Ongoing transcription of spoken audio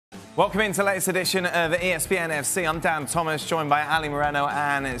Welcome into the latest edition of ESPN FC. I'm Dan Thomas, joined by Ali Moreno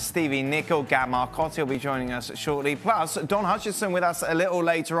and Stevie Nicol. Gab Marcotti will be joining us shortly. Plus, Don Hutchinson with us a little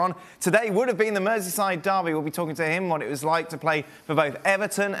later on. Today would have been the Merseyside derby. We'll be talking to him what it was like to play for both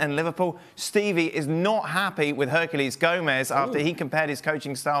Everton and Liverpool. Stevie is not happy with Herculez Gomez after he compared his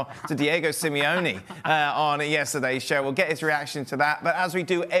coaching style to Diego Simeone on yesterday's show. We'll get his reaction to that. But as we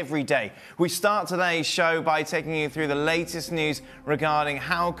do every day, we start today's show by taking you through the latest news regarding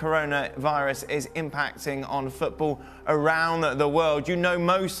how coronavirus is impacting on football around the world. You know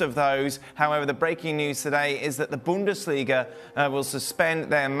most of those. However, the breaking news today is that the Bundesliga will suspend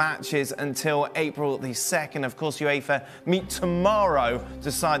their matches until April the 2nd. Of course, UEFA meet tomorrow to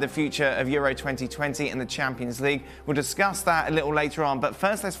decide the future of Euro 2020 and the Champions League. We'll discuss that a little later on. But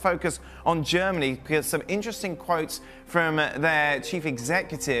first, let's focus on Germany, because some interesting quotes from their chief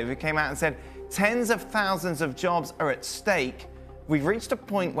executive, who came out and said tens of thousands of jobs are at stake. We've reached a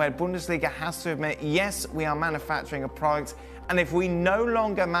point where Bundesliga has to admit, yes, we are manufacturing a product, and if we no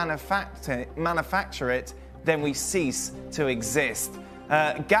longer manufacture it, then we cease to exist.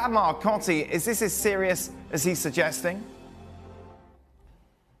 Gab Marcotti, is this as serious as he's suggesting?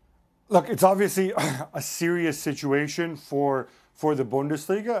 Look, it's obviously a serious situation for the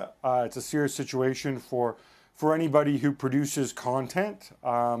Bundesliga. It's a serious situation for anybody who produces content.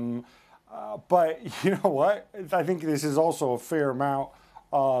 But you know what? I think this is also a fair amount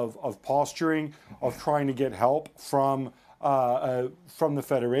of posturing, of trying to get help from the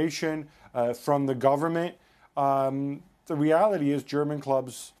federation, from the government. The reality is German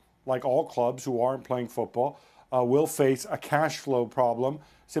clubs, like all clubs who aren't playing football, will face a cash flow problem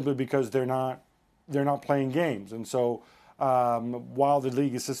simply because they're not playing games. And so while the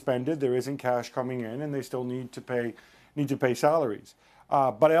league is suspended, there isn't cash coming in, and they still need to pay salaries.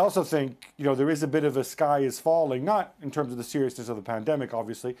 But I also think, there is a bit of a sky is falling, not in terms of the seriousness of the pandemic,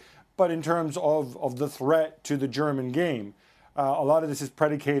 obviously, but in terms of the threat to the German game. A lot of this is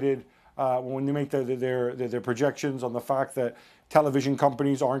predicated when they make their projections on the fact that television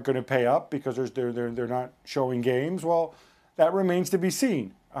companies aren't going to pay up because they're not showing games. Well, that remains to be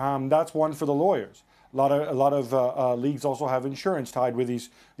seen. That's one for the lawyers. A lot of leagues also have insurance tied with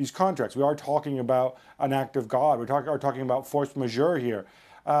these contracts. We are talking about an act of God. We are talking about force majeure here.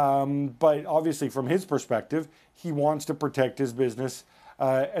 But obviously, from his perspective, he wants to protect his business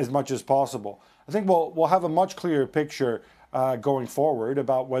as much as possible. I think we'll have a much clearer picture going forward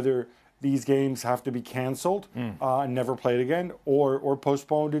about whether these games have to be canceled and never played again, or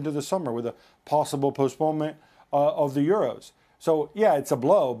postponed into the summer with a possible postponement of the Euros. So, yeah, it's a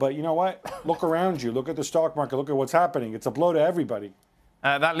blow, but you know what? Look around you. Look at the stock market. Look at what's happening. It's a blow to everybody.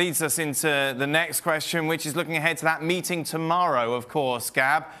 That leads us into the next question, which is looking ahead to that meeting tomorrow, of course,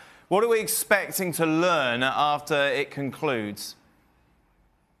 Gab. What are we expecting to learn after it concludes?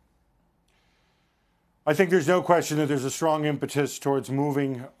 I think there's no question that there's a strong impetus towards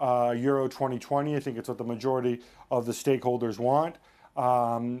moving Euro 2020. I think it's what the majority of the stakeholders want.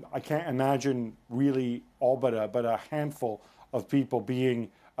 I can't imagine really all but a handful of people being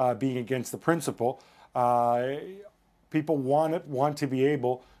against the principle. People want to be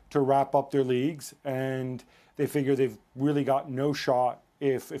able to wrap up their leagues, and they figure they've really got no shot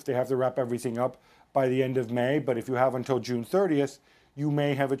if they have to wrap everything up by the end of May. But if you have until June 30th, you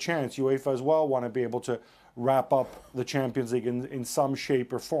may have a chance. UEFA as well want to be able to wrap up the Champions League in some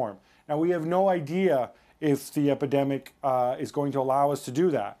shape or form. Now, we have no idea if the epidemic is going to allow us to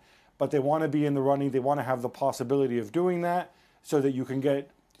do that. But they want to be in the running. They want to have the possibility of doing that so that you can get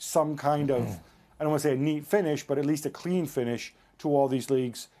some kind of, I don't want to say a neat finish, but at least a clean finish to all these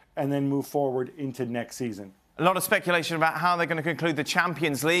leagues, and then move forward into next season. A lot of speculation about how they're going to conclude the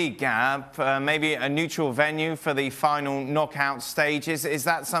Champions League, Gab. Maybe a neutral venue for the final knockout stages. Is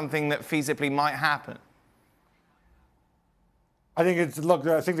that something that feasibly might happen? I think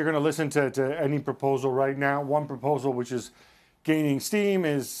they're going to listen to any proposal right now. One proposal which is gaining steam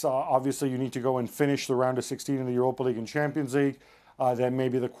is obviously you need to go and finish the round of 16 in the Europa League and Champions League. Then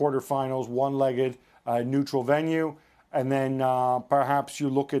maybe the quarterfinals, one-legged neutral venue. And then perhaps you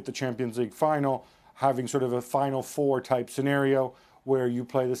look at the Champions League final, having sort of a Final Four type scenario where you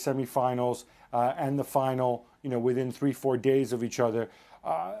play the semifinals and the final, within 3-4 days of each other.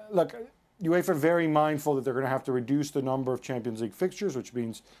 Look, UEFA are very mindful that they're going to have to reduce the number of Champions League fixtures, which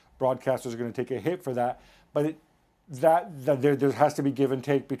means broadcasters are going to take a hit for that. But there has to be give and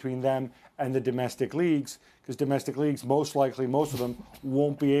take between them and the domestic leagues, because domestic leagues, most likely, most of them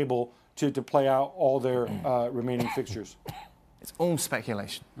won't be able to play out all their remaining fixtures. It's all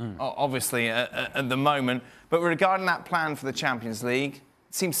speculation, obviously, at the moment. But regarding that plan for the Champions League,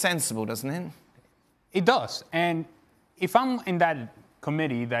 it seems sensible, doesn't it? It does. And if I'm in that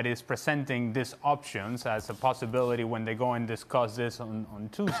committee that is presenting these options as a possibility when they go and discuss this on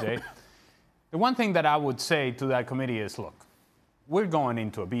Tuesday. The one thing that I would say to that committee is, look, we're going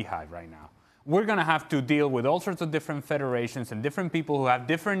into a beehive right now. We're going to have to deal with all sorts of different federations and different people who have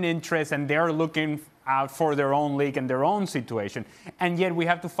different interests, and they're looking out for their own league and their own situation. And yet we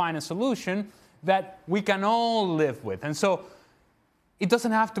have to find a solution that we can all live with. And so it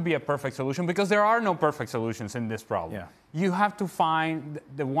doesn't have to be a perfect solution, because there are no perfect solutions in this problem. Yeah. You have to find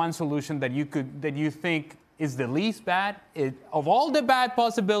the one solution that you think is the least bad. Of all the bad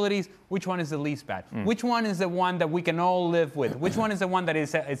possibilities, which one is the least bad? Which one is the one that we can all live with? Which one is the one that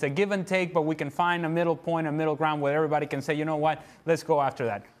is a give and take, but we can find a middle point, a middle ground where everybody can say, you know what, let's go after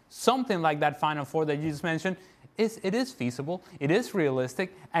that. Something like that Final Four that you just mentioned, it is feasible, it is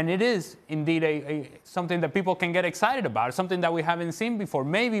realistic, and it is indeed something that people can get excited about, something that we haven't seen before.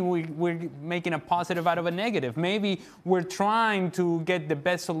 Maybe we're making a positive out of a negative. Maybe we're trying to get the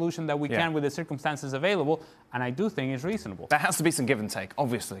best solution that we can with the circumstances available, and I do think it's reasonable. There has to be some give and take,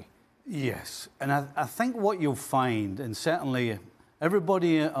 obviously. Yes, and I think what you'll find, and certainly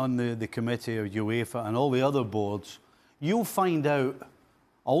everybody on the committee of UEFA and all the other boards, you'll find out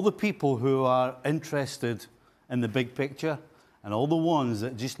all the people who are interested in the big picture and all the ones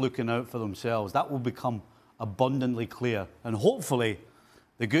that are just looking out for themselves. That will become abundantly clear. And hopefully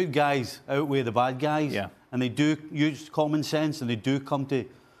the good guys outweigh the bad guys, and they do use common sense, and they do come to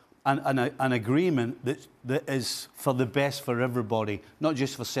an agreement that is for the best for everybody, not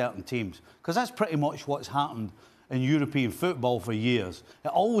just for certain teams. Because that's pretty much what's happened in European football for years. It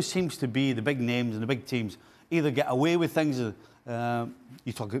always seems to be the big names and the big teams either get away with things.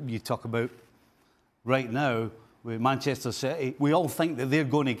 You talk about right now with Manchester City, we all think that they're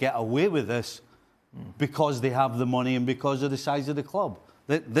going to get away with this because they have the money and because of the size of the club.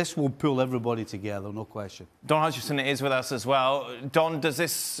 This will pull everybody together, no question. Don Hutchison is with us as well. Don, does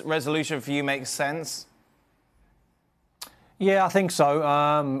this resolution for you make sense? Yeah, I think so.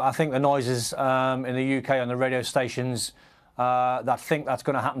 I think the noises in the UK on the radio stations that think that's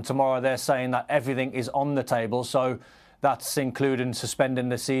going to happen tomorrow, they're saying that everything is on the table. So that's including suspending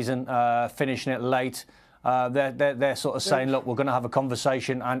the season, finishing it late. They're sort of saying, look, we're going to have a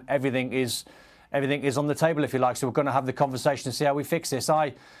conversation, and everything is on the table, if you like. So we're going to have the conversation and see how we fix this.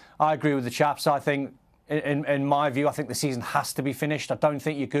 I agree with the chaps. I think, in my view, I think the season has to be finished. I don't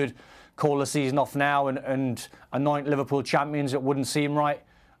think you could call the season off now and anoint Liverpool champions. It wouldn't seem right.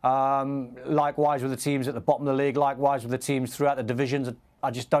 Likewise with the teams at the bottom of the league, likewise with the teams throughout the divisions. I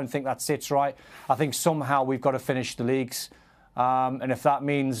just don't think that sits right. I think somehow we've got to finish the leagues. And if that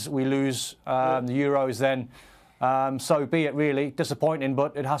means we lose the Euros, then so be it, really. Disappointing,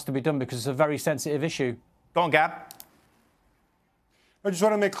 but it has to be done because it's a very sensitive issue. Go on, Gab. I just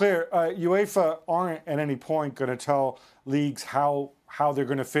want to make clear, UEFA aren't at any point going to tell leagues how they're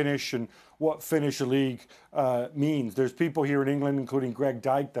going to finish and what finish a league means. There's people here in England, including Greg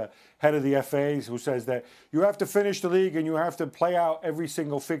Dyke, the head of the FAs, who says that you have to finish the league and you have to play out every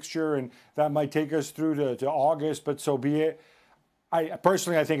single fixture, and that might take us through to August, but so be it. I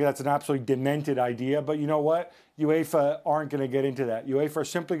think that's an absolutely demented idea, but you know what? UEFA aren't going to get into that. UEFA are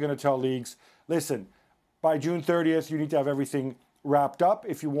simply going to tell leagues, listen, by June 30th, you need to have everything wrapped up.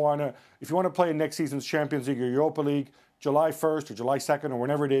 If you want to play in next season's Champions League or Europa League, July 1st or July 2nd or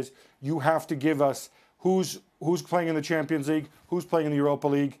whenever it is, you have to give us who's playing in the Champions League, who's playing in the Europa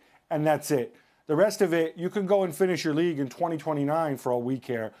League, and that's it. The rest of it, you can go and finish your league in 2029 for all we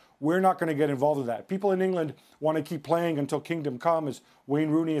care. We're not going to get involved with that. People in England want to keep playing until Kingdom Come, as Wayne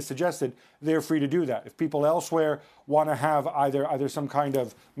Rooney has suggested. They're free to do that. If people elsewhere want to have either some kind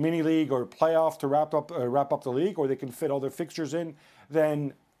of mini league or playoff to wrap up the league, or they can fit all their fixtures in,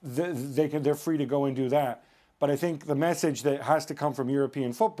 then they're free to go and do that. But I think the message that has to come from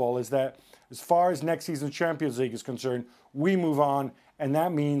European football is that as far as next season's Champions League is concerned, we move on, and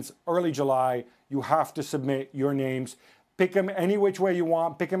that means early July, you have to submit your names. Pick them any which way you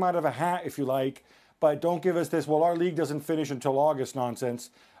want. Pick them out of a hat if you like. But don't give us this, well, our league doesn't finish until August nonsense.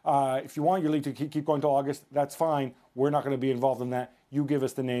 If you want your league to keep going till August, that's fine. We're not going to be involved in that. You give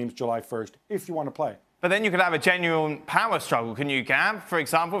us the names July 1st if you want to play. But then you could have a genuine power struggle, can you, Gab? For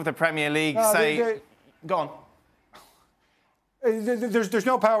example, if the Premier League Go on. There's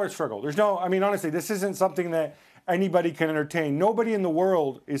no power struggle. Honestly, this isn't something that anybody can entertain. Nobody in the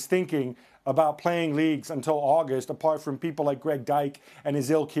world is thinking about playing leagues until August, apart from people like Greg Dyke and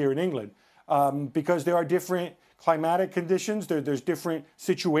his ilk here in England, because there are different climatic conditions. There's different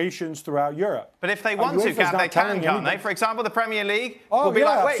situations throughout Europe. But if they want to, Gab, they can, can't they? For example, the Premier League will be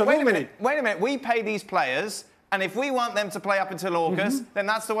like, wait a minute, we pay these players, and if we want them to play up until August, then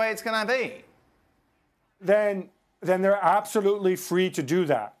that's the way it's going to be. Then then they're absolutely free to do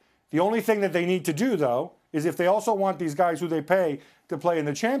that. The only thing that they need to do, though, is if they also want these guys who they pay to play in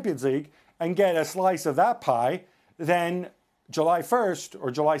the Champions League and get a slice of that pie, then July 1st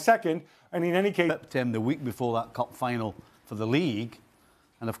or July 2nd, and in any case... The week before that cup final for the league,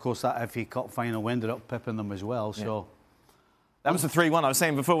 and of course that FA Cup final ended up pipping them as well, so... That was the 3-1 I was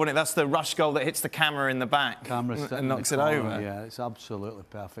saying before, wasn't it? That's the rush goal that hits the camera in the back and knocks it over. Yeah, it's absolutely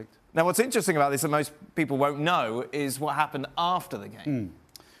perfect. Now, what's interesting about this that most people won't know is what happened after the game.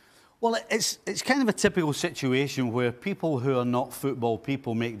 Well, it's kind of a typical situation where people who are not football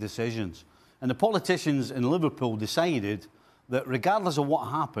people make decisions. And the politicians in Liverpool decided that regardless of what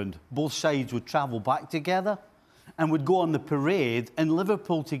happened, both sides would travel back together and would go on the parade in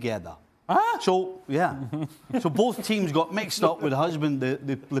Liverpool together. So, yeah. So both teams got mixed up with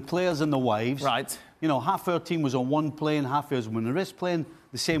the players and the wives. Right. You know, half our team was on one plane, half ours was on the wrist plane.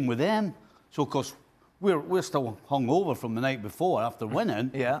 The same with them. So, of course, we're still hungover from the night before after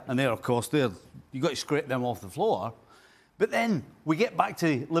winning. Yeah. And they're, of course, you got to scrape them off the floor. But then we get back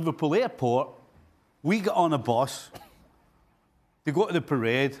to Liverpool Airport. We get on a bus to go to the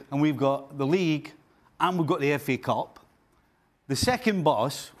parade, and we've got the league and we've got the FA Cup. The second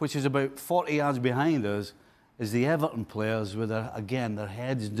bus, which is about 40 yards behind us, is the Everton players with, their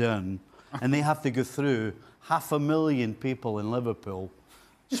heads down, and they have to go through 500,000 people in Liverpool,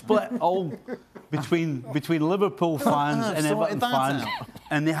 split all between Liverpool fans and Everton fans,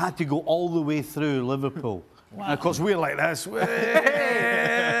 and they had to go all the way through Liverpool. Wow. And of course, we're like this.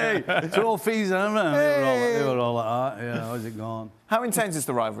 Hey! Trophies and everything. They were all like that. Yeah, how's it going? How intense is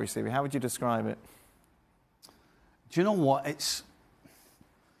the rivalry, Stevie? How would you describe it? Do you know what?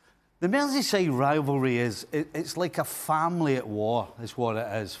 The Merseyside rivalry it's like a family at war, is what it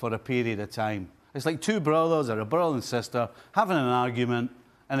is, for a period of time. It's like two brothers or a brother and sister having an argument,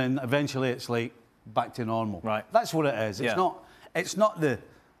 and then eventually it's like back to normal. Right. That's what it is. Yeah. It's not the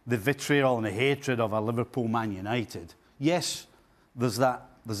vitriol and the hatred of a Liverpool Man United. Yes, there's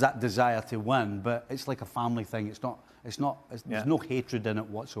that desire to win, but it's like a family thing. There's no hatred in it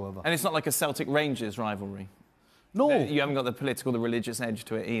whatsoever. And it's not like a Celtic Rangers rivalry. No. You haven't got the political, the religious edge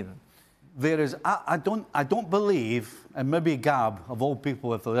to it either. There is. I don't believe, and maybe Gab, of all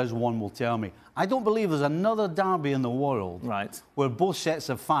people, if there is one, will tell me. I don't believe there's another derby in the world where both sets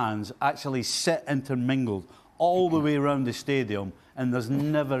of fans actually sit intermingled all the way around the stadium, and there's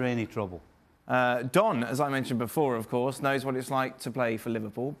never any trouble. Don, as I mentioned before, of course, knows what it's like to play for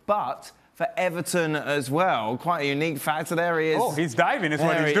Liverpool, but for Everton as well. Quite a unique factor. There he is. Oh, he's diving is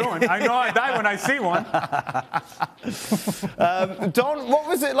what he's doing. I know I dive when I see one. Don, what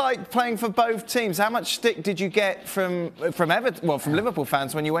was it like playing for both teams? How much stick did you get from Everton, well, from Liverpool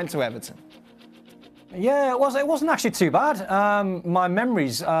fans when you went to Everton? Yeah, it wasn't actually too bad. My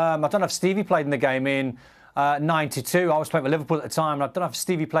memories, I don't know if Stevie played in the game in 92. I was playing for Liverpool at the time, and I don't know if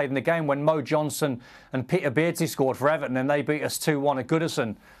Stevie played in the game when Mo Johnson and Peter Beardsley scored for Everton, and they beat us 2-1 at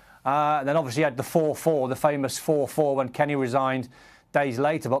Goodison. Then obviously you had the 4-4, the famous 4-4 when Kenny resigned days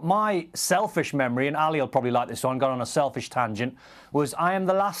later. But my selfish memory, and Ali will probably like this one, got on a selfish tangent, was I am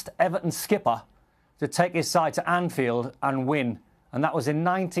the last Everton skipper to take his side to Anfield and win. And that was in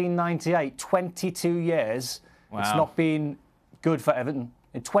 1998, 22 years. Wow. It's not been good for Everton.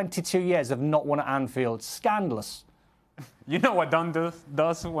 In 22 years, they've not won at Anfield. Scandalous. You know what Don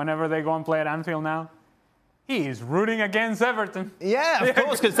does whenever they go and play at Anfield now? He is rooting against Everton. Yeah, of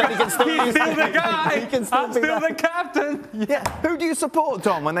course, because then he can still He's still the guy. He can still I'm still the captain. Yeah. Who do you support,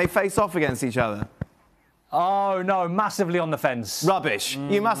 Don, when they face off against each other? Oh, no, massively on the fence. Rubbish.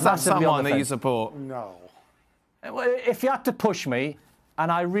 You must have Massively on someone the that you fence. support. No. If you had to push me,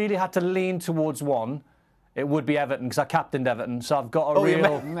 and I really had to lean towards one, it would be Everton, because I captained Everton. So I've got a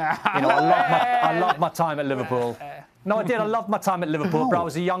real... I love my time at Liverpool. No, I did. I loved my time at Liverpool, but I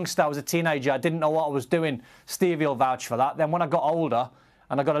was a youngster. I was a teenager. I didn't know what I was doing. Stevie will vouch for that. Then when I got older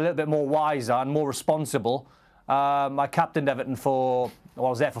and I got a little bit more wiser and more responsible, I captained Everton for... Well, I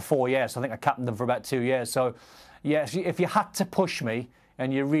was there for 4 years. So I think I captained them for about 2 years. So, yeah, if you had to push me,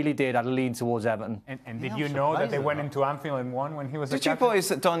 and you really did, I'd lean towards Everton. And did you know that they went into Anfield and won when he was a captain? Did you boys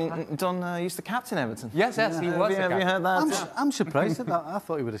that Don used to captain Everton? Yes, he was. Have you heard that? I'm surprised at that. I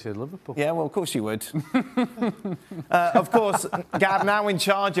thought he would have said Liverpool. Yeah, well, of course you would. Of course, Gab, now in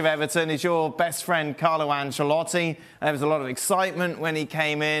charge of Everton is your best friend Carlo Ancelotti. There was a lot of excitement when he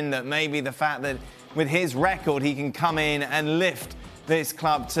came in, that maybe the fact that with his record he can come in and lift this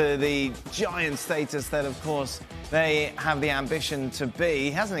club to the giant status that, of course, they have the ambition to be.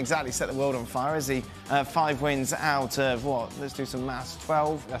 He hasn't exactly set the world on fire, has he? 5 wins out of, what? Let's do some maths.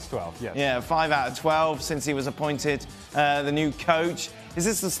 12? That's 12, yes. Yeah, 5 out of 12 since he was appointed the new coach. Is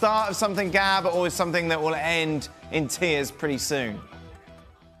this the start of something, Gab, or is something that will end in tears pretty soon?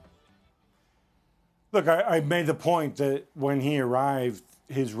 Look, I made the point that when he arrived,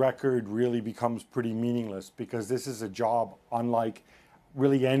 his record really becomes pretty meaningless because this is a job unlike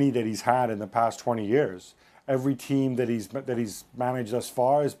really any that he's had in the past 20 years. Every team that he's managed thus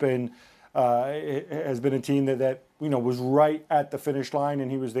far has been a team that was right at the finish line,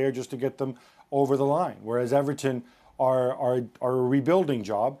 and he was there just to get them over the line. Whereas Everton are a rebuilding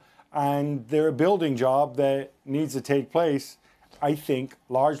job, and they're a building job that needs to take place, I think,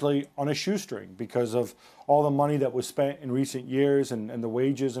 largely on a shoestring because of all the money that was spent in recent years and the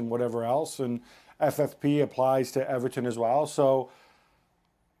wages and whatever else. And FFP applies to Everton as well. So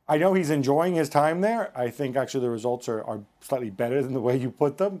I know he's enjoying his time there. I think actually the results are slightly better than the way you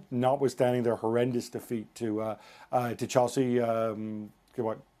put them, notwithstanding their horrendous defeat to Chelsea, 10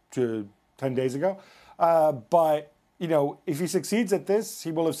 days ago. But, if he succeeds at this,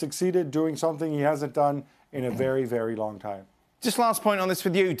 he will have succeeded doing something he hasn't done in a very, very long time. Just last point on this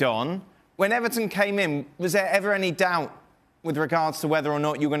with you, Don. When Everton came in, was there ever any doubt with regards to whether or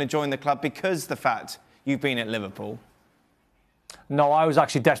not you were going to join the club because the fact you've been at Liverpool? No, I was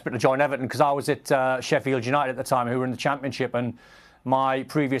actually desperate to join Everton because I was at Sheffield United at the time, who were in the Championship, and my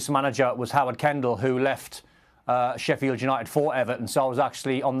previous manager was Howard Kendall, who left Sheffield United for Everton. So I was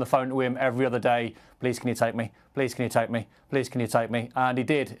actually on the phone to him every other day. Please, can you take me? Please, can you take me? Please, can you take me? And he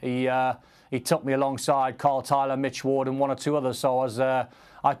did. He took me alongside Carl Tyler, Mitch Ward, and one or two others. So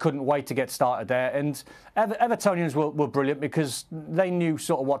I couldn't wait to get started there. And Evertonians were brilliant because they knew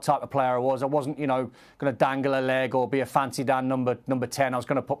sort of what type of player I was. I wasn't, going to dangle a leg or be a fancy Dan number 10. I was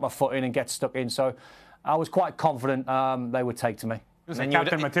going to put my foot in and get stuck in. So I was quite confident they would take to me. It was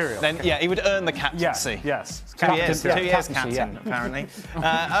captain material. Then, yeah, he would earn the captaincy. Yes. 2 years captain, apparently.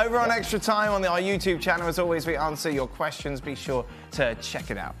 Over on Extra Time on our YouTube channel, as always, we answer your questions. Be sure to check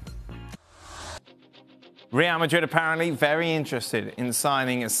it out. Real Madrid apparently very interested in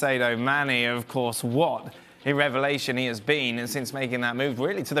signing Sadio Mane. Of course, what a revelation he has been, and since making that move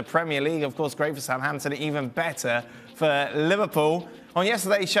really to the Premier League. Of course, great for Southampton, even better for Liverpool. On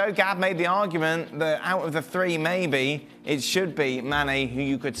yesterday's show, Gab made the argument that out of the three, maybe it should be Mane who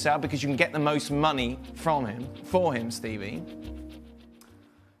you could sell because you can get the most money for him, Stevie.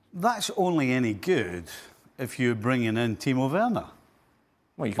 That's only any good if you're bringing in Timo Werner.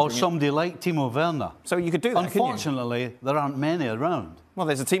 Well, or somebody like Timo Werner. So you could do that, Unfortunately, there aren't many around. Well,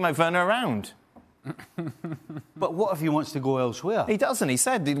 there's a Timo Werner around. But what if he wants to go elsewhere? He doesn't. He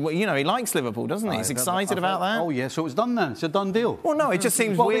said, he likes Liverpool, doesn't he? He's excited about that. Oh, yeah, so it's done then. It's a done deal. Well, no, it just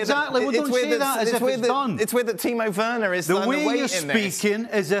seems weird. Exactly. Well, don't say that as if it's done. It's weird that Timo Werner is the way you're speaking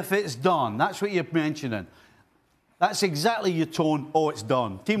as if it's done. That's what you're mentioning. That's exactly your tone. Oh, it's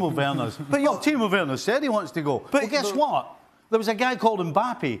done. Timo Werner's. Timo Werner said he wants to go. But guess what? There was a guy called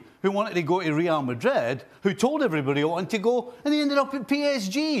Mbappe who wanted to go to Real Madrid, who told everybody he wanted to go, and he ended up at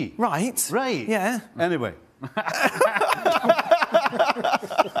PSG. Right. Right. Yeah. Anyway.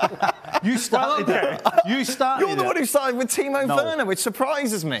 You started it. You started You're the one who started with Timo Werner, which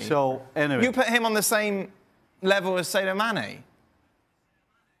surprises me. So, anyway. You put him on the same level as Sadio Mane.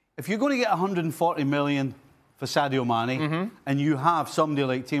 If you're going to get 140 million for Sadio Mane, and you have somebody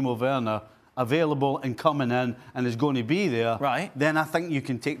like Timo Werner available and coming in and is going to be there, right, then I think you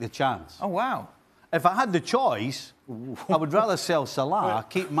can take the chance. Oh, wow. If I had the choice, I would rather sell Salah,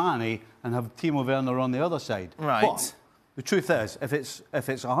 keep Mane, and have Timo Werner on the other side. Right. But the truth is, if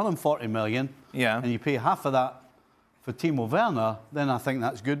it's 140 million, and you pay half of that for Timo Werner, then I think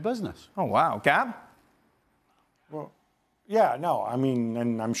that's good business. Oh, wow. Gab? Well, yeah, no, I mean,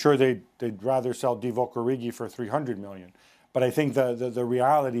 and I'm sure they'd rather sell Divock Origi for 300 million. But I think the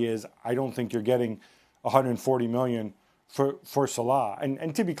reality is I don't think you're getting 140 million for Salah.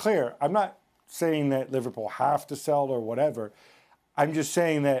 And to be clear, I'm not saying that Liverpool have to sell or whatever. I'm just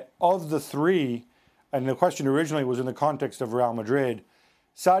saying that of the three, and the question originally was in the context of Real Madrid,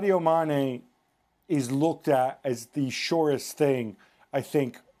 Sadio Mane is looked at as the surest thing, I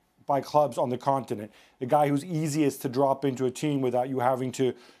think, by clubs on the continent. The guy who's easiest to drop into a team without you having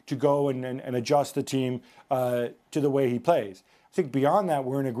to go and adjust the team to the way he plays. I think beyond that,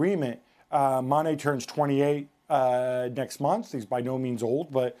 we're in agreement. Mane turns 28 next month. He's by no means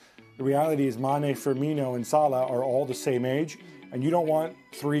old, but the reality is Mane, Firmino, and Salah are all the same age, and you don't want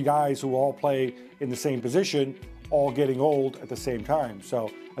three guys who all play in the same position all getting old at the same time.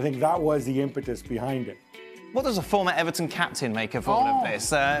 So I think that was the impetus behind it. What does a former Everton captain make of all of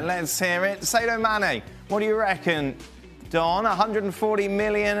this? Let's hear it. Sadio Mane, what do you reckon? Don, 140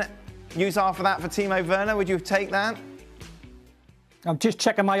 million, use half of that for Timo Werner. Would you take that? I'm just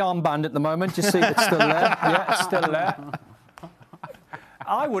checking my armband at the moment, just see if it's still there. Yeah, it's still there.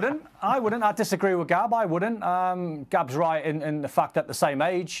 I wouldn't. I disagree with Gab. I wouldn't. Gab's right in the fact that they're the same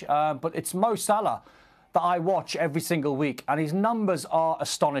age. But it's Mo Salah that I watch every single week, and his numbers are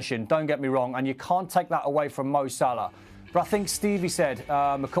astonishing. Don't get me wrong, and you can't take that away from Mo Salah. But I think Stevie said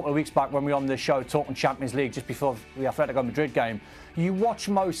a couple of weeks back when we were on the show talking Champions League just before the Atletico Madrid game, you watch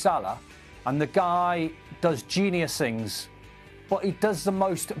Mo Salah, and the guy does genius things, but he does the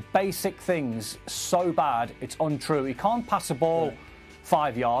most basic things so bad it's untrue. He can't pass a ball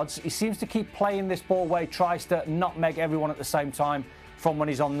 5 yards. He seems to keep playing this ball where he tries to nutmeg everyone at the same time. From when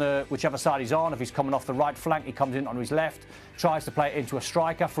he's on the whichever side he's on, if he's coming off the right flank, he comes in on his left, tries to play it into a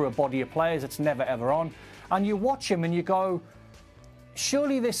striker through a body of players. It's never ever on. And you watch him and you go,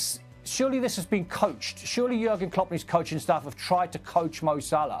 surely this has been coached. Surely Jurgen Klopp and his coaching staff have tried to coach Mo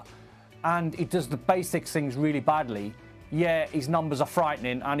Salah, and he does the basic things really badly. Yeah, his numbers are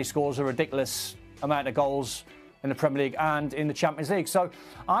frightening, and he scores a ridiculous amount of goals in the Premier League and in the Champions League. So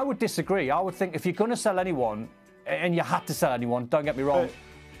I would disagree. I would think if you're going to sell anyone, and you had to sell anyone, don't get me wrong,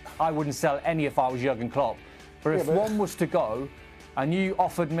 I wouldn't sell any if I was Jurgen Klopp. But if one was to go and you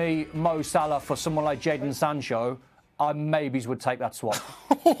offered me Mo Salah for someone like Jadon Sancho, I maybe would take that swap.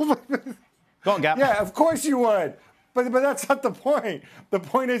 Go on, Gab. Yeah, of course you would. But that's not the point. The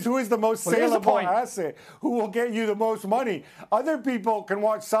point is who is the most saleable asset, who will get you the most money. Other people can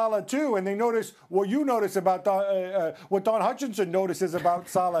watch Salah too, and they notice what you notice about what Don Hutchinson notices about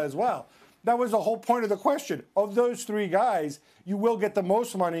Salah as well. That was the whole point of the question. Of those three guys, you will get the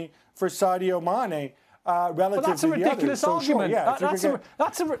most money for Sadio Mane relative that's to a ridiculous the others. argument. So,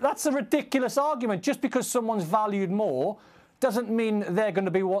 sure, That's a ridiculous argument. Just because someone's valued more doesn't mean they're going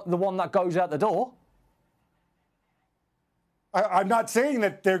to be the one that goes out the door. I'm not saying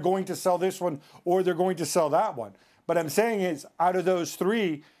that they're going to sell this one or they're going to sell that one. But I'm saying is, out of those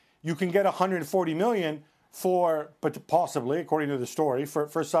three, you can get 140 million but possibly, according to the story, for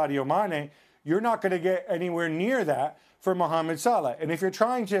Sadio Mane. You're not going to get anywhere near that for Mohamed Salah. And if you're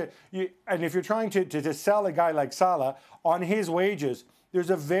trying to sell a guy like Salah on his wages, there's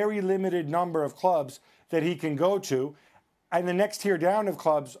a very limited number of clubs that he can go to, and the next tier down of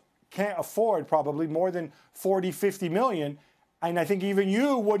clubs can't afford probably more than 40, 50 million. And I think even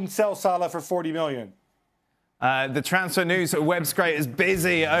you wouldn't sell Salah for 40 million. The transfer news web scrape is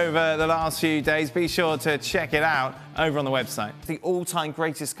busy over the last few days. Be sure to check it out over on the website. The all-time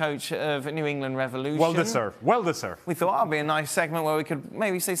greatest coach of New England Revolution. Well deserved. Well deserved. We thought that'd be a nice segment where we could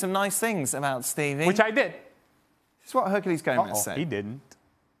maybe say some nice things about Stevie. Which I did. It's what Hercules Gomez said. He didn't.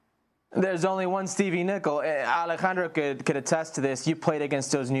 There's only one Stevie Nicol. Alejandro could attest to this. You played against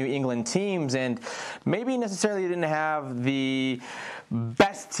those New England teams, and maybe necessarily didn't have the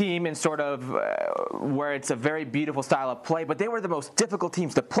best team in sort of where it's a very beautiful style of play, but they were the most difficult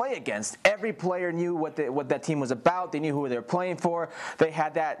teams to play against. Every player knew what that team was about. They knew who they were playing for. They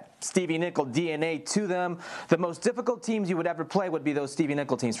had that Stevie Nicol DNA to them. The most difficult teams you would ever play would be those Stevie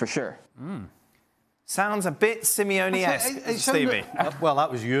Nicol teams for sure. Sounds a bit Simeone-esque, Stevie. Well, that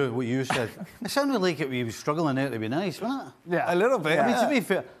was what you said. It sounded like he was struggling out to be nice, wasn't it? Yeah. A little bit. I mean, to be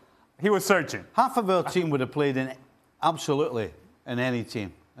fair, He was searching. half of our team would have played in absolutely in any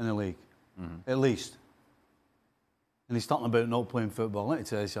team in the league, at least. And he's talking about not playing football. Let me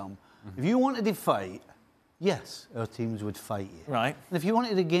tell you something. If you wanted to fight, yes, our teams would fight you. Right. And if you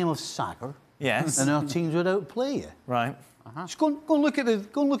wanted a game of soccer, Yes. then our teams would outplay you. Right. Just go and look at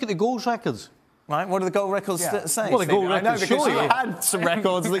the goals records. Right, what do the goal records say? Well, the goal Stevie? I know records because show you you. had some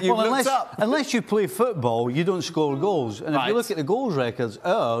records that you looked up. Unless you play football, you don't score goals. And if you Right. look at the goals records,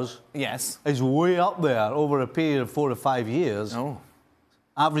 ours Yes. is way up there over a period of 4 to 5 years,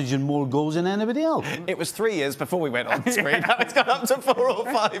 averaging more goals than anybody else. It was 3 years before we went on screen. Now it's gone up to 4 or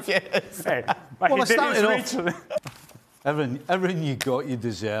 5 years. Hey, Well, he I started didn't reach. Everything you got, you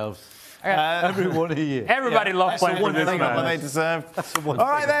deserve. Every one of you. Everybody loved playing for this They got what they man. deserve. All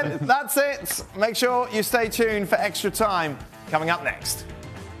right then, that's it. Make sure you stay tuned for Extra Time coming up next.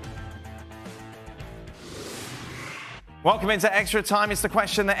 Welcome into Extra Time. It's the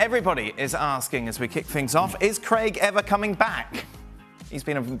question that everybody is asking as we kick things off. Is Craig ever coming back? He's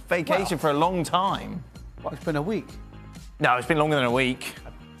been on vacation for a long time. It's been a week. No, it's been longer than a week.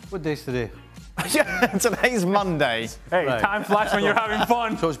 What day's today? Today's Monday. Hey, Right. time flies when you're having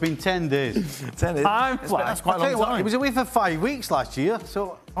fun. So it's been 10 days. Time flies. That's quite a I'll tell you long what, time. he was away for 5 weeks last year,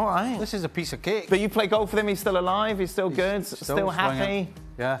 so All right. this is a piece of cake. But you play golf with him, he's still alive, he's still good, still happy. swinging.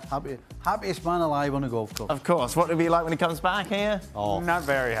 Yeah, happiest man alive on a golf course. Of course. What would it be like when he comes back here? Not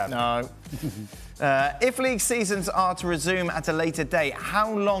very happy. No. If league seasons are to resume at a later date,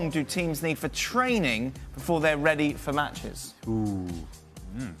 how long do teams need for training before they're ready for matches?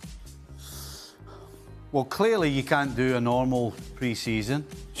 Well, clearly you can't do a normal pre-season.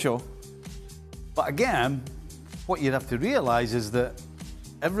 Sure. But again, what you'd have to realise is that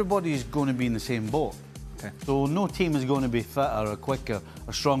everybody's going to be in the same boat. Okay. So no team is going to be fitter or quicker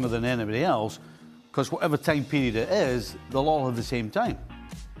or stronger than anybody else, because whatever time period it is, they'll all have the same time.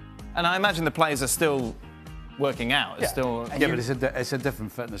 And I imagine the players are still working out. It's still... Yeah, but it's a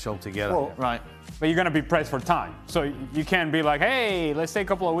different fitness altogether. Well, Right. But you're going to be pressed for time. So you can't be like, hey, let's take a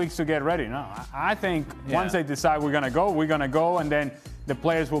couple of weeks to get ready. No, I think once they decide we're going to go, and then the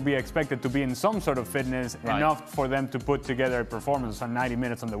players will be expected to be in some sort of fitness enough for them to put together a performance on 90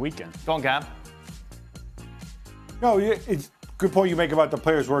 minutes on the weekend. Go on, Gab. No, it's a good point you make about the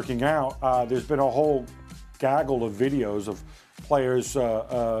players working out. There's been a whole gaggle of videos of players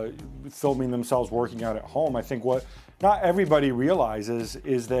filming themselves working out at home. I think what not everybody realizes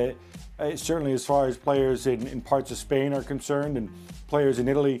is that certainly as far as players in parts of Spain are concerned and players in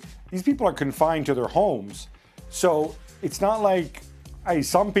Italy, these people are confined to their homes. So it's not like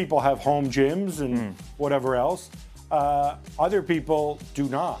some people have home gyms and whatever else. Other people do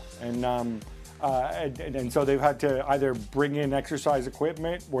not. And so they've had to either bring in exercise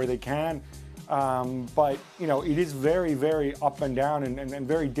equipment where they can. But, you know, it is very, very up and down and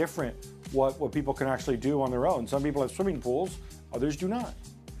very different what people can actually do on their own. Some people have swimming pools, others do not.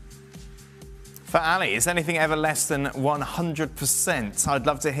 For Ali, is anything ever less than 100%? I'd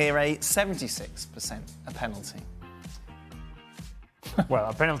love to hear a 76% a penalty. Well,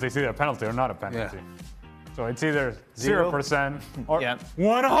 a penalty is either a penalty or not a penalty. Yeah. So it's either 0% or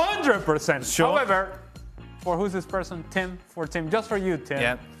 100%. Sure. However, for who's this person? Tim. For Tim. Just for you, Tim.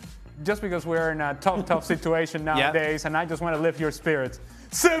 Yeah. Just because we're in a tough situation nowadays, and I just want to lift your spirits.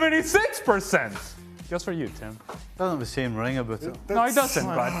 76%. Just for you, Tim. Doesn't have the same ring about it. No, it doesn't,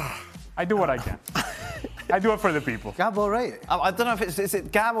 but I do what I can. I do it for the people. Gab, all right? I don't know if is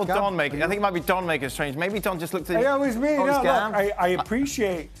it Gab or Don making. I think it might be Don making strange. Maybe Don just looked at. It was me. Oh, No, it's Gab. look, I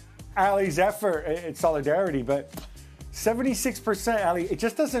appreciate Ali's effort at solidarity, but 76%, Ali, it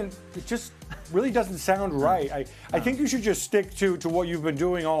just really doesn't sound right. I think you should just stick to what you've been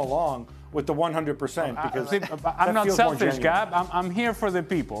doing all along with the 100%, because I'm not feels more selfish, genuine. Gab. I'm here for the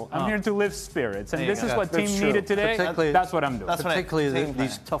people. I'm here to lift spirits, and this is what That's team true. needed today. That's what I'm doing. That's what Particularly team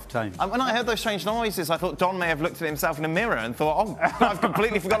these tough times. And when I heard those strange noises, I thought Don may have looked at himself in a mirror and thought, oh, I've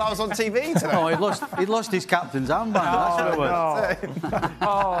completely forgot I was on TV today. Oh, he'd lost his captain's armband. That's what it was.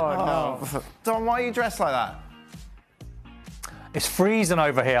 Oh, Don, why are you dressed like that? It's freezing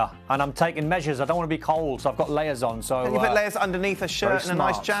over here, and I'm taking measures. I don't want to be cold, so I've got layers on. So Can you put layers underneath a shirt and a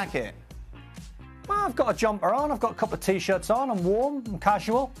nice smart. jacket? Well, I've got a jumper on. I've got a couple of t-shirts on. I'm warm. I'm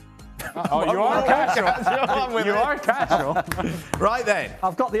casual. Oh, you are casual. You are casual. Right then.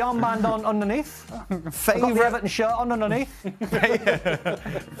 I've got the armband on underneath. I've got the Favorite Everton shirt on underneath.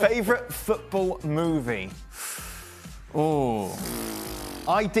 favorite football movie. Oh.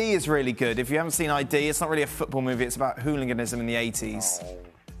 ID is really good. If you haven't seen ID, it's not really a football movie. It's about hooliganism in the 80s.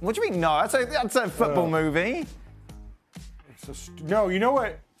 What do you mean? No, that's a football movie. No, you know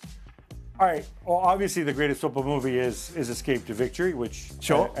what? All right. Well, obviously the greatest football movie is Escape to Victory, which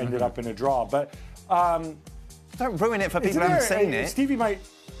ended up in a draw. But don't ruin it for people who haven't seen it.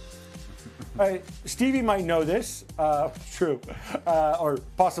 Stevie might know this. True, or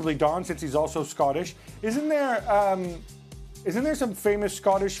possibly Don, since he's also Scottish. Isn't there some famous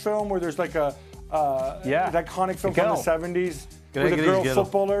Scottish film where there's like an iconic film from the 70s with a girl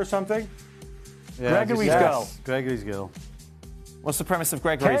footballer or something? Yeah, Gregory's Girl. Gregory's Girl. What's the premise of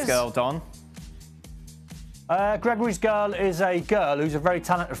Gregory's Girl, Don? Gregory's Girl is a girl who's a very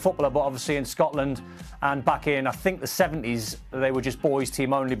talented footballer, but obviously in Scotland and back in, I think, the 70s, they were just boys'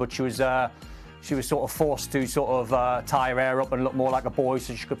 team only, but she was sort of forced to sort of tie her hair up and look more like a boy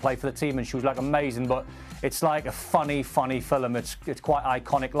so she could play for the team, and she was like amazing. But it's like a funny film. It's quite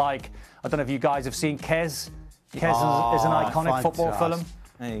iconic. Like, I don't know if you guys have seen Kes. Kes is an iconic football film.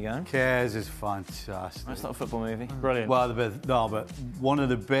 There you go. Kes is fantastic. That's not a football movie. Brilliant. Well, but one of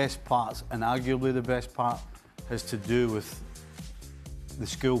the best parts, and arguably the best part, has to do with the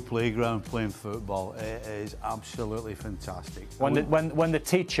school playground playing football. It is absolutely fantastic. When the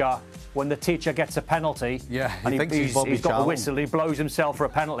teacher gets a penalty, and he's got the whistle, he blows himself for a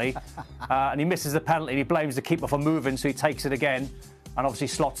penalty, and he misses the penalty. And he blames the keeper for moving, so he takes it again, and obviously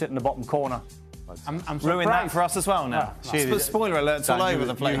slots it in the bottom corner. I'm ruin that for us as well now. Spoiler alerts all over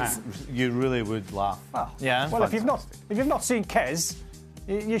the place. You really would laugh. Yeah. Well, if you've not seen Kes,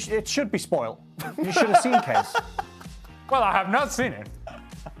 it should be spoiled. You should have seen Kes. Well, I have not seen it,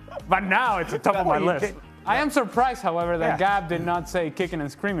 but now it's at the top of my list. I am surprised, however, that Gab did not say kicking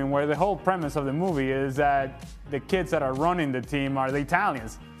and screaming, where the whole premise of the movie is that the kids that are running the team are the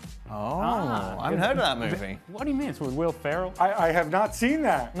Italians. Oh, I haven't heard of that movie. What do you mean? It's with Will Ferrell? I have not seen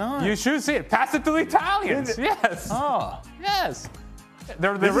that. No. You should see it. Pass it to the Italians. Yes. Oh. Yes.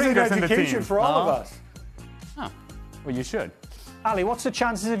 They're the This is an ringers in the education team. for all of us. Oh. Well, you should. Ali, what's the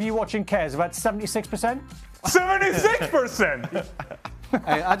chances of you watching Cares? About 76%? 76%.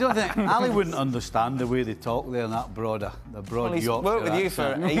 I don't think Ali wouldn't understand the way they talk there in that broad Well, he's Yorkshire worked with you for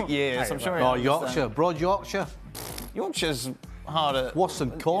accent. 8 years. I'm sure he Oh, understands. Yorkshire, broad Yorkshire. Yorkshire's harder. Worse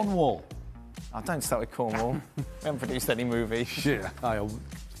than Cornwall. I don't start with Cornwall. We haven't produced any movies. Yeah.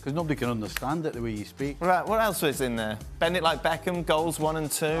 Because nobody can understand it the way you speak. Right, what else was in there? Bend It Like Beckham, goals 1 and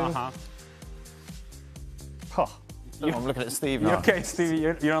 2. Uh-huh. Oh, I'm looking at Steve You now. okay, Stevie?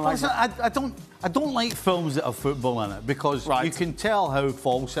 You don't like Listen, that? I don't like films that have football in it because Right. you can tell how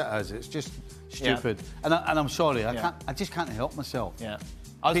false it is. It's just stupid. And I'm sorry, I just can't help myself. Yeah.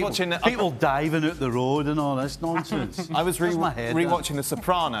 I was watching... People diving out the road and all this nonsense. I was Does my head in. rewatching The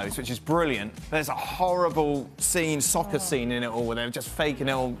Sopranos, which is brilliant. There's a horrible soccer scene in it all, where they're just faking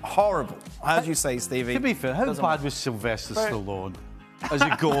it all. Horrible. How do you say, Stevie? To be fair, how Doesn't bad was Sylvester Stallone as a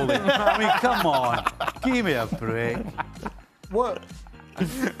goalie? I mean, come on, give me a break. What?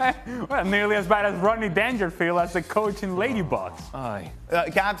 Well, nearly as bad as Rodney Dangerfield as the coach in Ladybugs. Aye.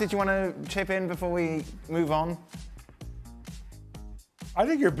 Gab, did you want to chip in before we move on? I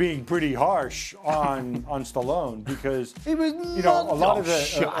think you're being pretty harsh on Stallone because He was a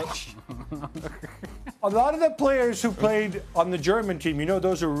lot of the players who played on the German team,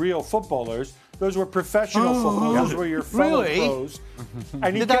 those are real footballers. Those were professional footballers. Those were your fellow Really? pros.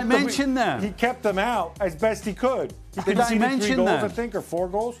 And Did I mention them? He kept them out as best he could. He Did I conceded 3 mention goals, them? I think, or 4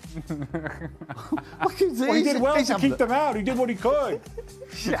 goals. Well, He did well to keep them out. He did what he could.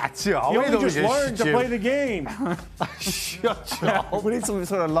 Shut He up. only just learned to play the game. Shut up. We need some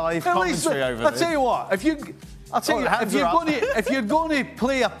sort of live At least, commentary over I'll this. tell you what, if you're going to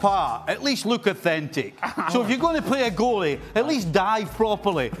play a part, at least look authentic. So if you're going to play a goalie, at least dive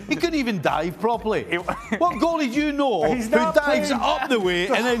properly. He couldn't even dive properly. What goalie do you know He's who not dives playing- up the way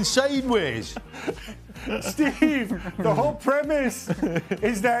and then sideways? Steve, the whole premise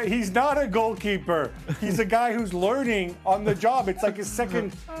is that he's not a goalkeeper. He's a guy who's learning on the job. It's like his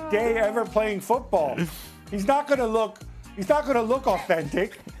second day ever playing football. He's not going to look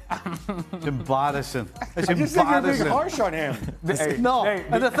authentic. It's embarrassing. It's I just think you're being embarrassing. harsh on him. No, Hey,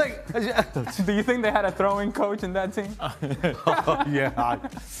 and the thing, Do you think they had a throwing coach in that team?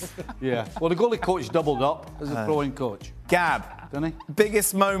 yeah. Well, the goalie coach doubled up as a throwing coach, Gab, didn't he?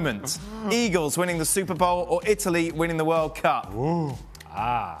 biggest moment. Eagles winning the Super Bowl or Italy winning the World Cup? Ooh.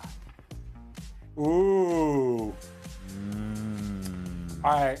 All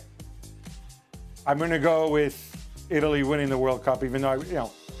right. I'm going to go with Italy winning the World Cup, even though,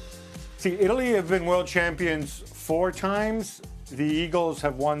 see, Italy have been world champions 4 times. The Eagles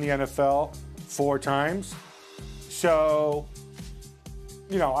have won the NFL 4 times. So,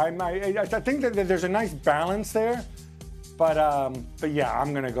 I think that there's a nice balance there. But yeah,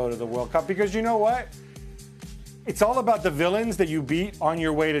 I'm going to go to the World Cup because you know what? It's all about the villains that you beat on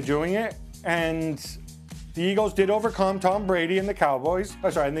your way to doing it. And the Eagles did overcome Tom Brady and the Cowboys.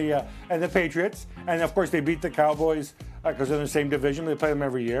 And the Patriots. And of course, they beat the Cowboys because they're in the same division. They play them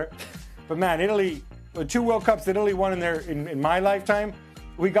every year. But man, Italy, the 2 World Cups that Italy won in my lifetime,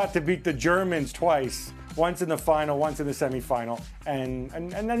 we got to beat the Germans twice. Once in the final, once in the semifinal, and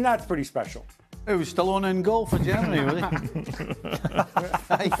that's pretty special. It was Stallone in goal for Germany, was he?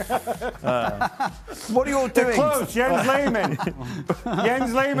 What are you all They're doing? close. Jens Lehmann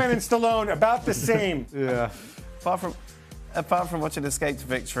and Stallone about the same. Yeah. Apart from watching Escape to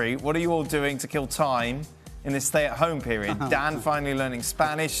Victory, what are you all doing to kill time in this stay-at-home period? Dan finally learning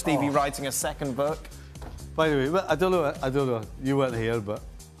Spanish, Stevie writing a second book. By the way, I don't know, you weren't here, but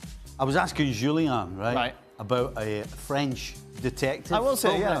I was asking Julien, right? About a French detective. I will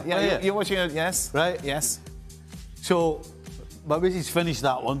say, yeah. Yeah. You're watching it, yes? Right? Yes. So, my missus finished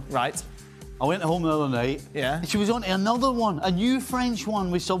that one. Right. I went home the other night. Yeah. And she was on to another one, a new French one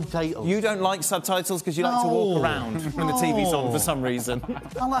with subtitles. You don't like subtitles because you like to walk around when the TV's on for some reason.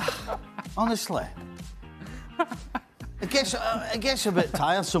 Honestly. It gets a bit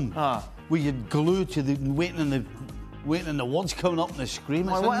tiresome. Where you're glued to the waiting and the words coming up on the screen. It's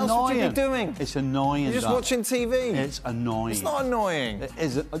What annoying. else would you be doing? It's annoying. You're just watching TV. It's annoying. It's not annoying. It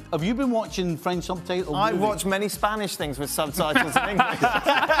is. Have you been watching French subtitles? I've watched many Spanish things with subtitles in English.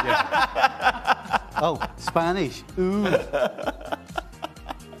 Oh, Spanish. Ooh.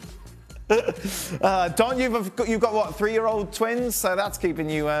 Don, you've got what, 3-year-old twins? So that's keeping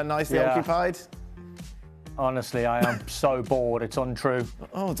you nicely occupied. Honestly, I am so bored. It's untrue.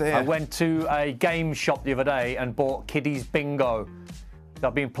 Oh, dear. I went to a game shop the other day and bought kiddies bingo.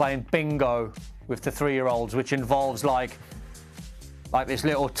 I've been playing bingo with the 3-year-olds, which involves like this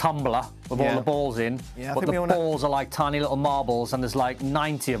little tumbler with all the balls in. Yeah, but the balls are like tiny little marbles, and there's like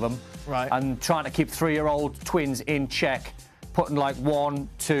 90 of them. Right. And trying to keep 3-year-old twins in check, putting like 1,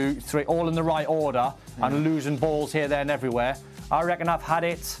 2, 3, all in the right order, and losing balls here, there, and everywhere. I reckon I've had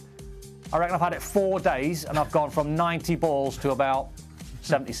it 4 days, and I've gone from 90 balls to about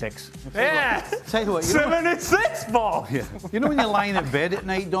 76. Yeah! Tell you what, 76 balls! Yeah. You know when you're lying in bed at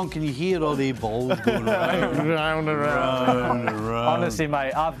night, Don, can you hear all the balls going round, Round and round. Honestly,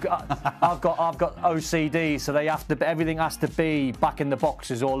 mate, I've got OCD, so everything has to be back in the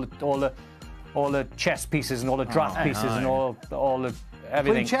boxes, all the chess pieces and all the draft pieces and all the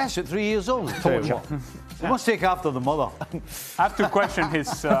everything. Playing chess at 3 years old. Torture. You must take after the mother. I have to question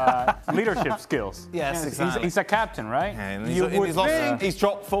his leadership skills. Yes, exactly. He's a captain, right? And he's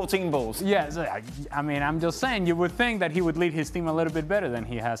dropped 14 balls. Yes, I mean, I'm just saying, you would think that he would lead his team a little bit better than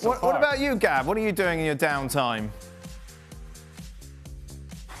he has so far. What about you, Gab? What are you doing in your downtime?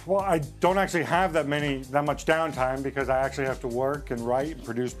 Well, I don't actually have that much downtime because I actually have to work and write and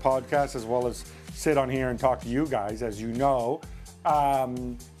produce podcasts as well as sit on here and talk to you guys, as you know. But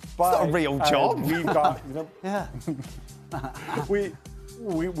not a real job. We've got, Yeah.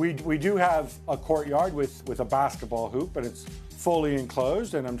 we do have a courtyard with a basketball hoop, but it's fully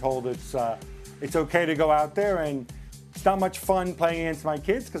enclosed, and I'm told it's okay to go out there, and it's not much fun playing against my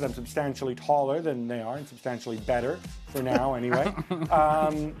kids because I'm substantially taller than they are and substantially better for now, anyway.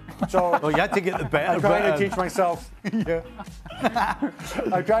 So Oh, you had to get the better. I'm trying to teach myself.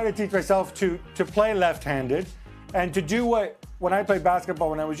 I'm trying to teach myself to play left-handed and to do when I played basketball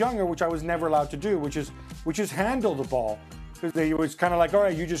when I was younger, which I was never allowed to do, which is handle the ball. Because it was kind of like, all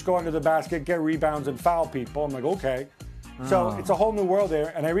right, you just go under the basket, get rebounds, and foul people. I'm like, okay. So it's a whole new world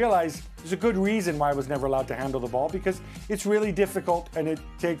there, and I realized there's a good reason why I was never allowed to handle the ball, because it's really difficult and it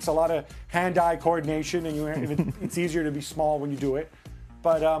takes a lot of hand-eye coordination, and it's easier to be small when you do it.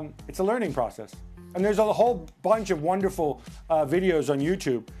 But it's a learning process, and there's a whole bunch of wonderful videos on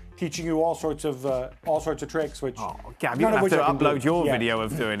YouTube teaching you all sorts of tricks. Which Gab, you're going to have to upload your video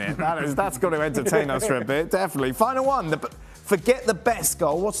of doing it. That's got to entertain us for a bit, definitely. Final one. Forget the best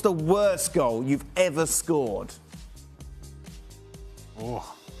goal. What's the worst goal you've ever scored?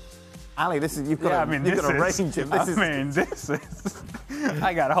 Oh. Ali, you've got a range of this.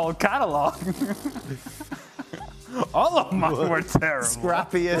 I got a whole catalog. All of them were terrible.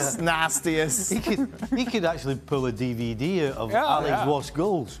 Scrappiest, nastiest. He could actually pull a DVD out of Ali's worst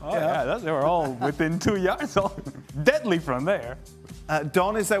goals. Oh, yeah, they were all within 2 yards. All deadly from there.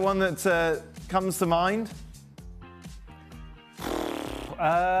 Don, is there one that comes to mind?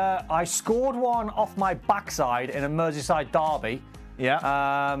 I scored one off my backside in a Merseyside derby.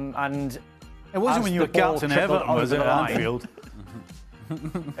 Yeah. And It wasn't when you were captain Everton, was it, at Anfield?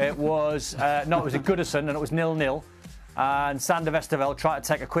 It was it was at Goodison, and it was 0-0. And Sander Westerveld tried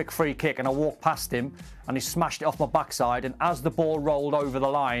to take a quick free kick, and I walked past him, and he smashed it off my backside. And as the ball rolled over the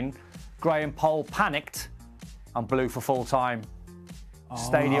line, Graham Poll panicked and blew for full time.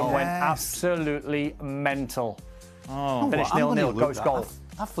 Stadium went absolutely mental. Finished 0-0, ghost goal.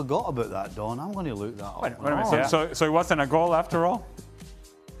 I forgot about that, Don. I'm going to look that up. Wait a minute. So it wasn't a goal after all?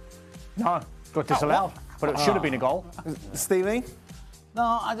 No, got disallowed, but it should have been a goal. Stevie?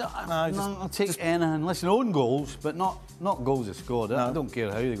 No, I'll take anything. Listen, own goals, but not goals they scored. I don't care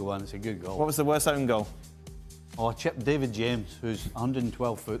how they go in. It's a good goal. What was the worst own goal? Oh, I chipped David James, who's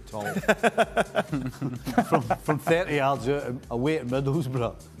 112 foot tall, from 30 yards away at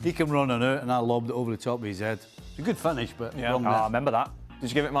Middlesbrough. He came running out, and I lobbed it over the top of his head. It's a good finish, but wrong I remember that. Did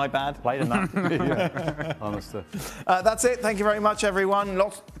you give it my bad? Played in that. yeah, honestly. That's it. Thank you very much, everyone.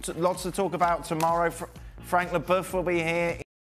 Lots to talk about tomorrow. Frank Leboeuf will be here